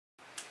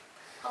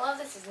Although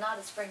this is not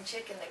a spring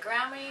chicken, the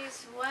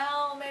Grammys,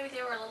 well, maybe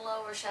they were a little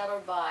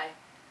overshadowed by,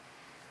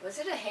 was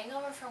it a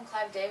hangover from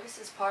Clive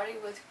Davis's party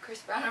with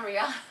Chris Brown and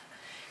Rihanna?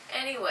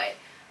 Anyway,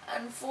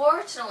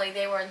 unfortunately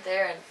they weren't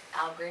there, and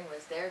Al Green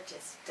was there to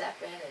step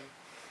in, and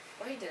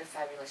well, he did a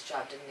fabulous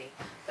job, didn't he?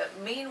 But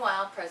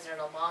meanwhile, President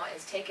Obama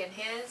is taking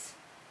his,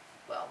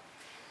 well,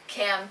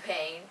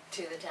 campaign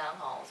to the town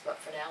halls. But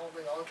for now, we'll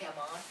bring Oldecam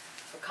on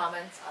for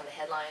comments on the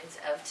headlines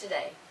of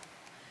today.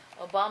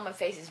 Obama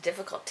faces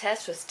difficult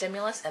tests with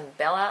stimulus and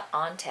bailout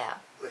on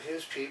tap. But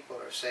his people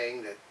are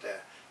saying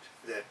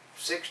that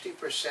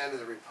 60% of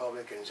the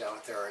Republicans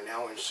out there are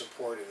now in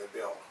support of the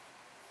bill.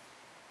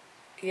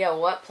 Yeah,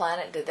 what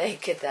planet did they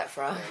get that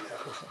from?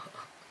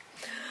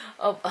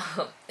 I know.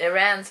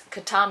 Iran's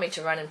Khatami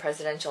to run in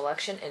presidential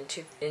election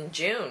in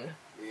June.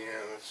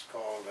 Yeah, it's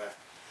called.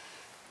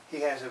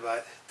 He has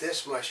about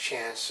this much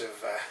chance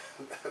of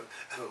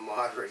a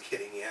moderate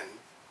getting in.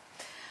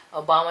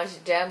 Obama's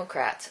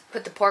Democrats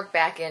put the pork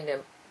back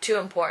into too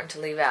important to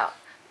leave out.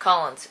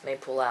 Collins may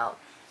pull out.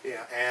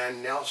 Yeah,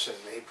 and Nelson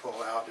may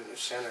pull out in the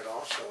Senate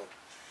also.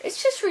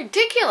 It's just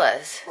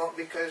ridiculous. Well,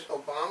 because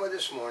Obama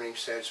this morning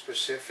said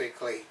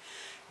specifically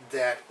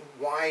that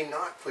why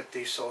not put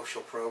these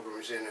social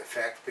programs in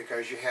effect,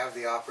 because you have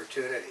the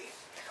opportunity.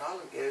 The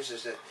problem is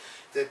that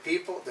the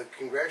people, the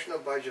Congressional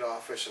Budget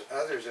Office and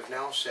others have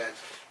now said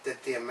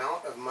that the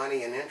amount of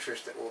money and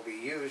interest that will be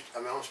used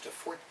amounts to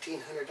 $1,400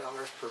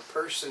 per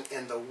person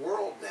in the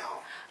world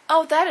now.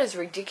 Oh, that is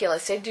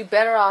ridiculous. They'd do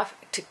better off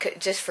to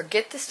just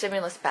forget the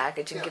stimulus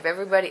package and give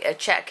everybody a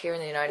check here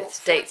in the United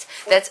States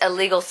that's a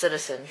legal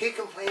citizen. He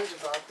complains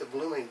about the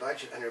blooming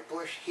budget under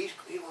Bush. He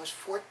wants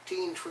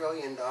 $14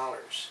 trillion.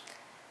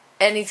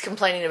 And he's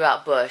complaining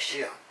about Bush.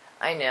 Yeah.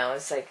 I know.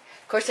 It's like,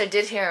 of course, I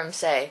did hear him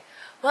say,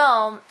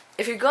 well,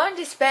 if you're going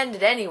to spend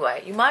it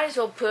anyway, you might as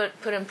well put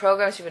in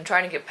programs you've been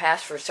trying to get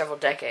passed for several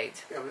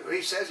decades. Yeah, but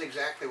he says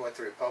exactly what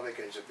the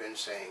Republicans have been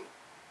saying.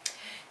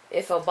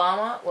 If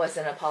Obama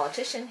wasn't a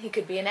politician, he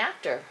could be an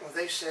actor. Well,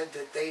 they said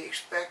that they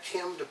expect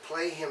him to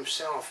play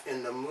himself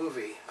in the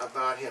movie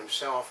about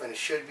himself, and it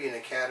should be an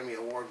Academy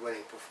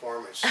Award-winning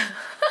performance.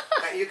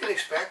 You can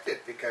expect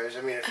it, because,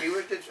 I mean, if he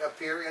were to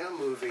appear in a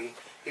movie,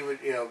 he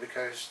would,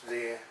 because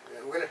we're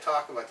going to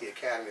talk about the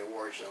Academy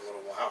Awards in a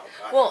little while,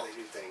 about how they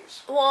do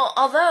things. Well,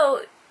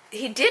 although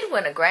he did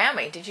win a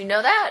Grammy. Did you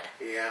know that?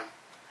 Yeah.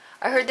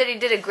 I heard that he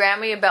did a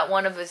Grammy about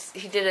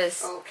he did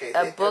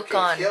a book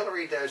on...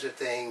 Hillary does a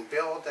thing,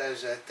 Bill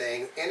does a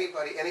thing,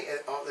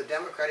 all the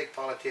Democratic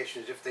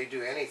politicians, if they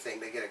do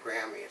anything, they get a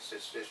Grammy. It's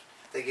just,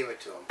 they give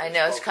it to them. I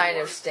know, it's kind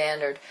of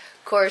standard.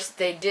 Of course,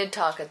 they did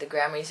talk at the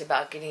Grammys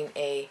about getting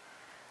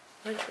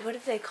what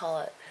did they call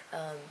it?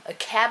 A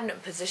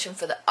cabinet position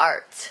for the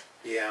arts.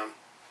 Yeah,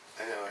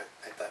 I know.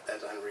 I thought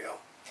that's unreal.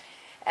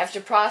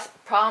 After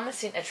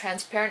promising a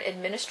transparent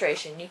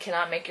administration, you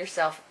cannot make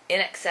yourself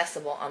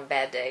inaccessible on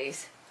bad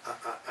days.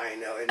 I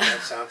know. Isn't that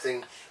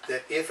something?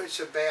 That if it's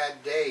a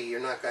bad day, you're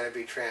not going to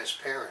be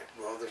transparent.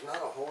 Well, there's not a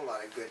whole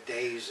lot of good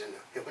days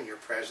when you're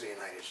president of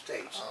the United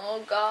States.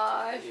 Oh,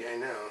 gosh. Yeah, I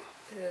know.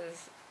 It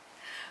is.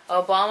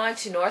 Obama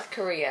to North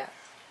Korea,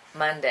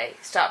 Monday.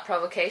 Stop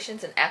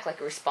provocations and act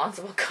like a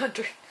responsible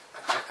country.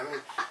 I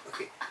mean,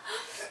 okay.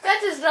 That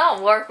does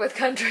not work with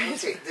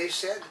countries. Okay, they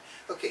said...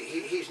 Okay,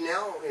 he's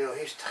now,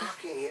 he's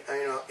talking,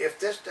 if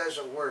this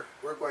doesn't work,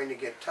 we're going to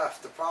get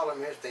tough. The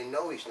problem is they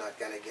know he's not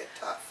going to get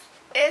tough.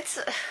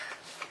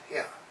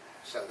 Yeah,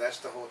 so that's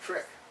the whole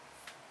trick.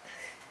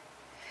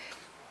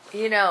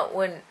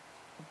 When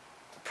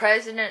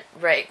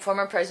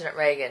former President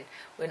Reagan,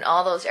 when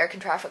all those air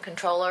traffic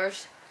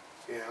controllers,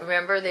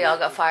 remember, they all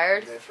got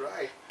fired? That's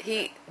right.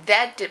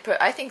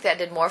 I think that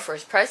did more for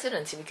his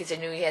presidency, because they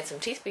knew he had some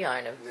teeth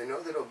behind him. They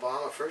know that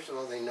first of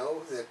all, they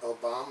know that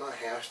Obama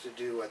has to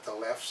do what the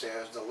left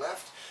says. The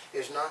left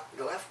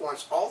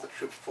wants all the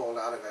troops pulled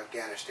out of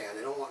Afghanistan.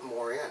 They don't want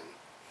more in.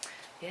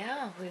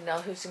 Yeah, we know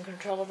who's in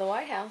control of the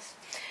White House.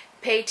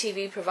 Pay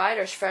TV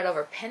providers fret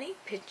over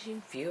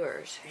penny-pinching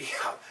viewers.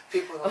 Yeah,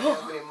 people don't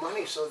have any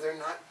money, so they're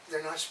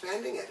not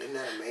spending it. Isn't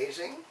that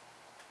amazing?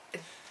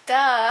 Duh.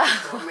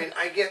 I mean,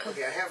 I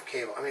have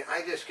cable. I mean,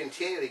 I just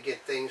continue to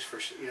get things for,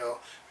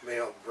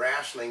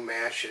 wrestling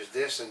matches,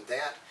 this and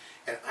that,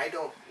 and I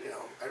don't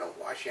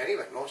watch any of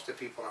it. Most of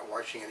the people aren't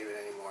watching any of it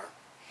anymore.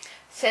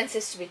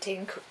 Census to be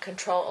taken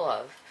control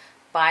of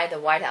by the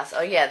White House.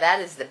 Oh yeah, that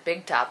is the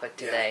big topic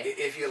today.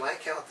 Yeah, if you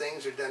like how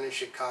things are done in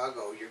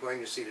Chicago, you're going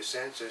to see the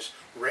census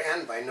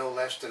ran by no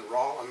less than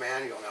Raul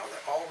Emanuel now.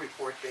 They all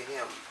report to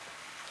him.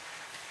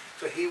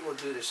 So he will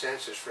do the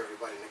census for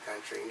everybody in the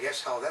country. And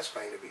guess how that's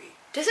going to be?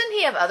 Doesn't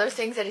he have other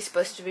things that he's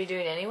supposed to be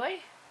doing anyway?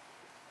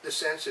 The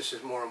census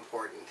is more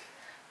important.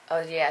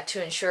 Oh, yeah,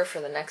 to ensure for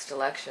the next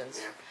elections.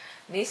 Yeah.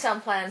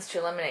 Nissan plans to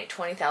eliminate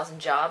 20,000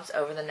 jobs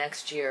over the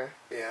next year.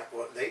 Yeah,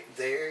 well,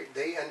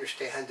 they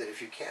understand that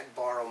if you can't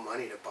borrow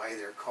money to buy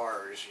their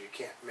cars, you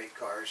can't make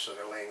cars, so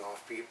they're laying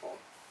off people.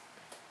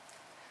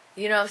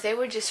 If they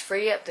would just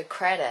free up the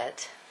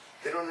credit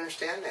They don't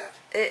understand that.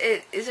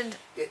 It isn't.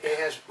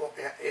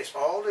 It's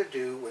all to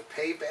do with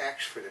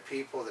paybacks for the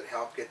people that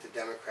help get the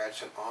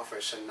Democrats in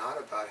office, and not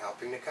about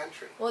helping the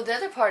country. Well, the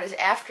other part is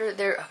after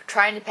they're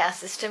trying to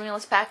pass the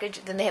stimulus package,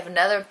 then they have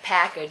another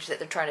package that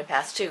they're trying to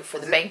pass too for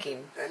the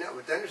banking. I know,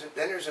 but then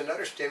there's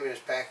another stimulus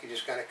package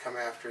that's going to come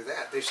after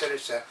that. They said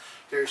it's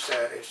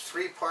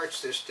 3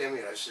 parts this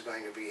stimulus is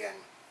going to be in.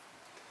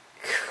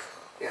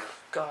 Yeah.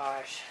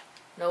 Gosh.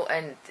 No,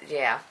 and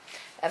yeah.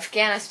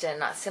 Afghanistan,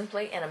 not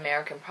simply an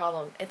American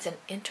problem, it's an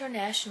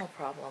international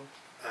problem.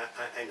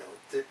 I know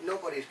that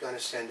nobody's going to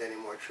send any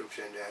more troops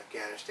into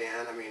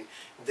Afghanistan. I mean,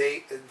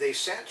 they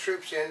sent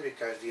troops in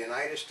because the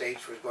United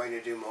States was going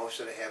to do most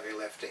of the heavy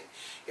lifting.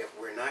 If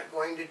we're not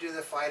going to do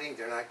the fighting,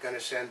 they're not going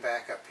to send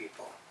backup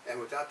people. And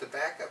without the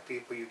backup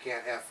people, you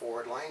can't have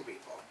forward line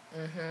people.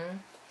 Mm-hmm.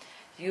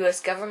 The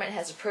U.S. government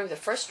has approved the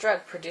first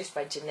drug produced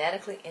by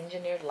genetically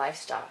engineered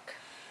livestock.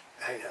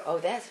 I know. Oh,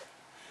 that's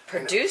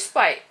produced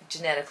by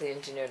genetically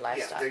engineered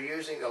livestock. Yeah, they're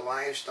using the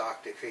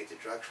livestock to create the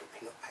drugs.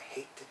 I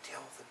hate to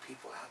tell the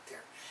people out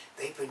there,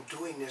 they've been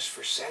doing this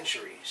for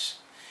centuries.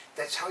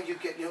 That's how you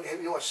get, you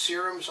know what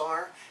serums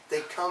are? They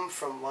come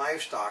from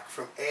livestock,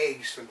 from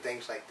eggs, from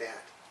things like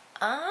that.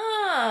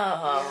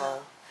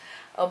 Oh.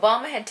 Yeah.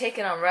 Obama had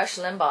taken on Rush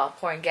Limbaugh,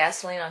 pouring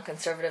gasoline on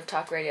conservative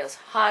talk radio's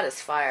hot as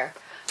fire.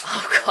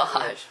 Oh,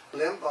 gosh.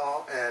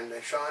 Limbaugh and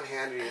Sean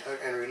Hannity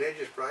and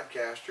religious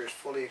broadcasters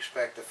fully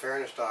expect the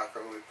fairness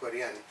doctrine we put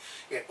in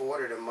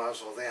order to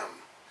muzzle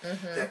them.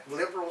 Mm-hmm. That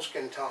liberals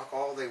can talk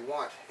all they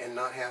want and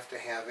not have to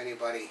have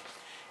anybody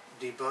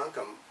debunk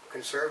them.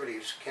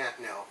 Conservatives can't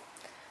now.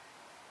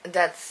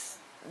 That's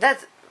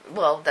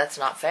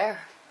not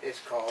fair. It's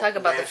called. Talk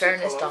about Nancy the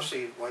fairness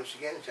Pelosi once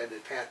again said the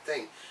pat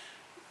thing.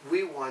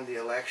 We won the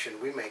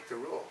election. We make the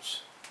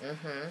rules.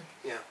 Mm-hmm.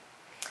 Yeah.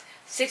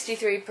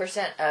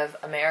 63% of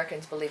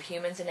Americans believe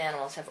humans and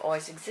animals have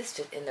always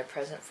existed in their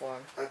present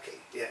form. Okay,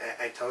 yeah,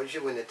 I told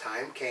you when the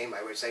time came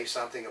I would say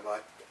something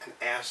about an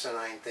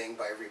asinine thing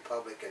by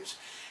Republicans.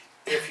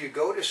 If you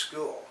go to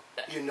school,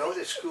 you know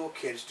that school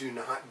kids do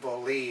not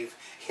believe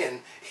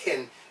in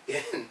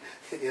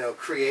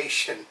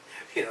creation.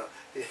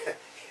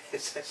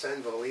 It's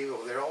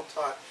unbelievable. They're all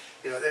taught.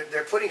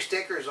 They're putting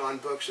stickers on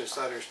books in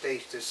southern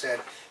states that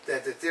said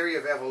that the theory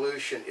of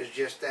evolution is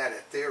just that, a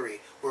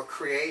theory, where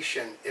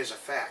creation is a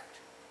fact.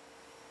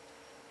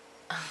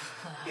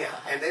 Yeah,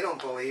 and they don't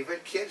believe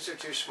it. Kids are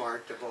too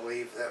smart to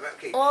believe that.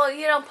 Okay.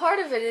 Well, part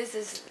of it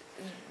is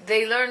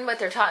they learn what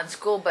they're taught in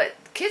school, but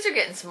kids are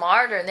getting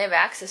smarter and they have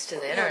access to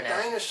the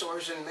internet.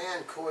 Dinosaurs and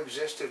man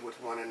coexisted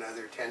with one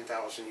another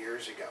 10,000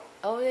 years ago.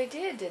 Oh, they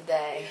did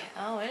they?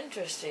 Yeah. Oh,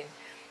 interesting.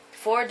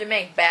 Ford to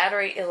make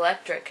battery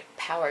electric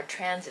powered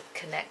transit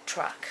connect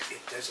truck. It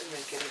doesn't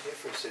make any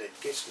difference that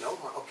it gets no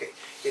miles. Okay,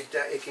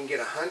 it can get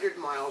 100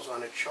 miles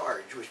on a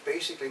charge, which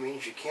basically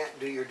means you can't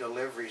do your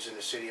deliveries in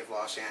the city of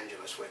Los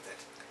Angeles with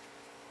it.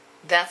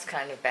 That's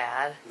kind of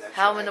bad. That's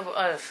How right. in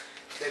the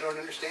They don't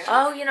understand.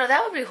 Oh,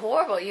 that would be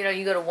horrible.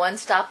 You go to one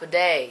stop a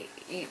day.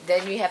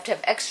 Then you have to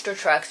have extra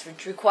trucks,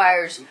 which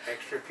requires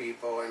extra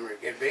people, and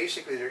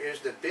basically there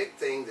is the big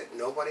thing that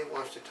nobody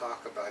wants to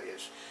talk about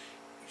is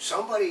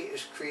somebody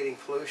is creating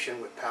pollution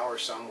with power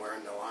somewhere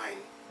in the line.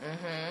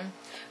 Mm-hmm.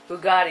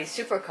 Bugatti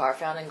supercar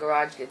found in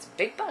garage gets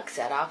big bucks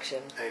at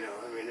auction. I know.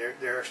 I mean,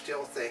 there are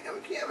still things. I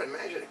mean, can you ever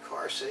imagine a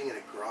car sitting in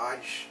a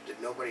garage that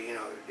nobody, in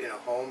a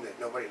home that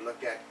nobody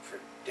looked at for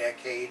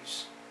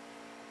decades?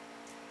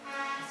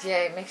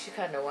 Yeah, it makes you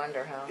kind of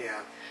wonder, huh?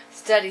 Yeah.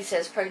 Study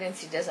says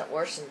pregnancy doesn't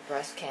worsen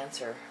breast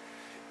cancer.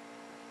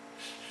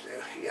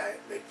 Yeah,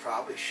 it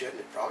probably shouldn't.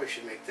 It probably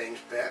should make things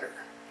better.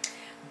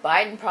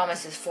 Biden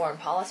promises foreign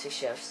policy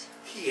shifts.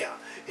 Yeah,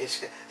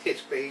 it's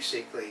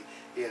basically,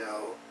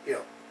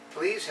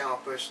 please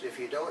help us. If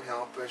you don't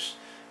help us,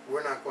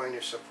 we're not going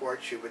to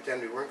support you, but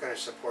then we weren't going to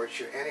support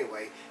you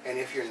anyway. And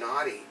if you're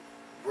naughty,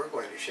 we're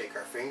going to shake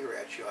our finger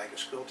at you like a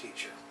school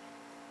teacher.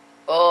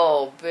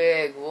 Oh,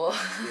 big whoa.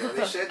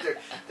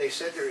 They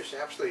said there is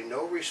absolutely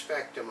no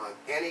respect among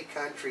any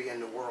country in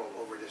the world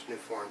over this new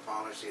foreign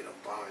policy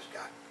that Obama's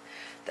got.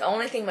 The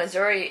only thing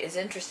Missouri is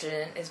interested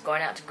in is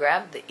going out to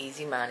grab the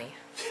easy money.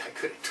 I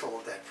could have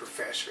told that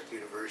professor at the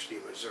University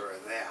of Missouri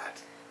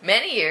that.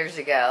 Many years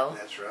ago.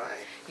 That's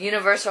right.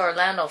 Universal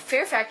Orlando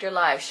Fear Factor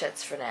Live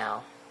shuts for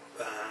now.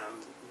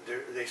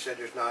 They said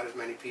there's not as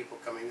many people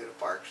coming to the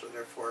park, so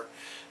therefore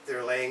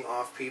they're laying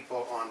off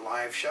people on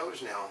live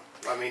shows now.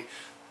 I mean,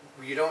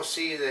 you don't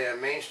see the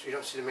Main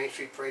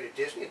Street Parade at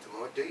Disney at the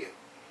moment, do you?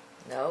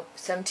 Nope.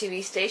 Some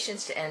TV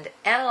stations to end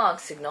analog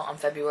signal on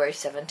February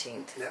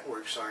 17th.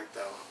 Networks aren't,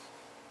 though.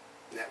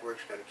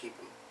 Networks got to keep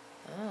them.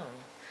 Oh.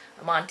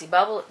 A Monty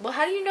Bubble. Well,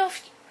 how do you know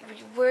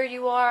where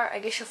you are? I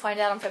guess you'll find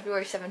out on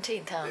February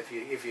 17th, huh?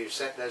 If your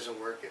set doesn't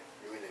work, they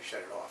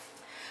shut it off.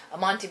 A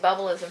Monty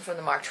Bubbleism from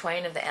the Mark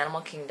Twain of the Animal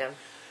Kingdom.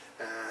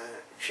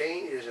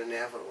 Change is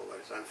inevitable, but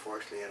it's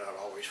unfortunately not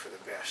always for the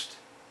best.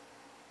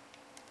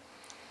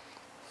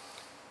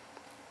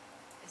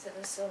 Isn't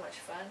this so much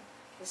fun?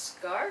 The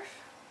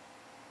scarf?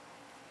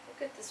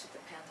 Look at this with the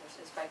Panthers.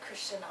 It's by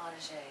Christian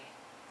Audiger.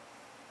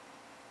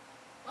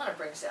 Well, it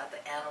brings out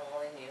the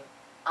animal in you.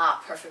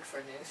 Ah, perfect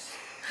for news.